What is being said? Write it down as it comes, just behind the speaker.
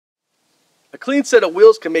A clean set of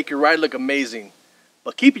wheels can make your ride look amazing,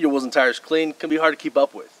 but keeping your wheels and tires clean can be hard to keep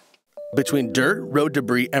up with. Between dirt, road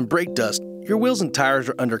debris, and brake dust, your wheels and tires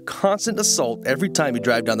are under constant assault every time you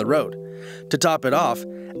drive down the road. To top it off,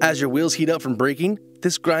 as your wheels heat up from braking,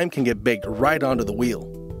 this grime can get baked right onto the wheel.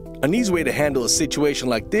 An easy way to handle a situation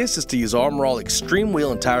like this is to use Armor All Extreme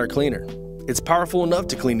Wheel and Tire Cleaner. It's powerful enough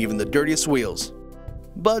to clean even the dirtiest wheels,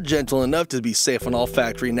 but gentle enough to be safe on all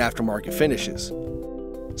factory and aftermarket finishes.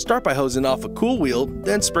 Start by hosing off a cool wheel,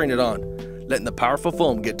 then spraying it on, letting the powerful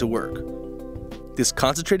foam get to work. This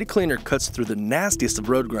concentrated cleaner cuts through the nastiest of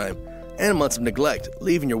road grime and months of neglect,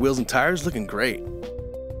 leaving your wheels and tires looking great.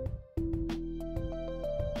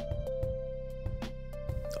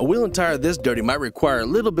 A wheel and tire this dirty might require a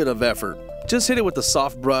little bit of effort. Just hit it with a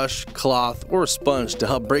soft brush, cloth, or a sponge to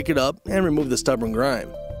help break it up and remove the stubborn grime.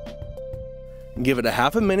 Give it a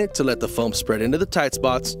half a minute to let the foam spread into the tight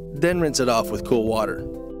spots, then rinse it off with cool water.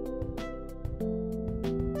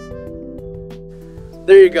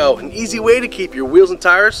 There you go, an easy way to keep your wheels and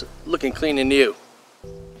tires looking clean and new.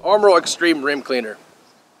 Armor All Extreme Rim Cleaner.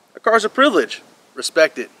 A car's a privilege.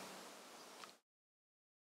 Respect it.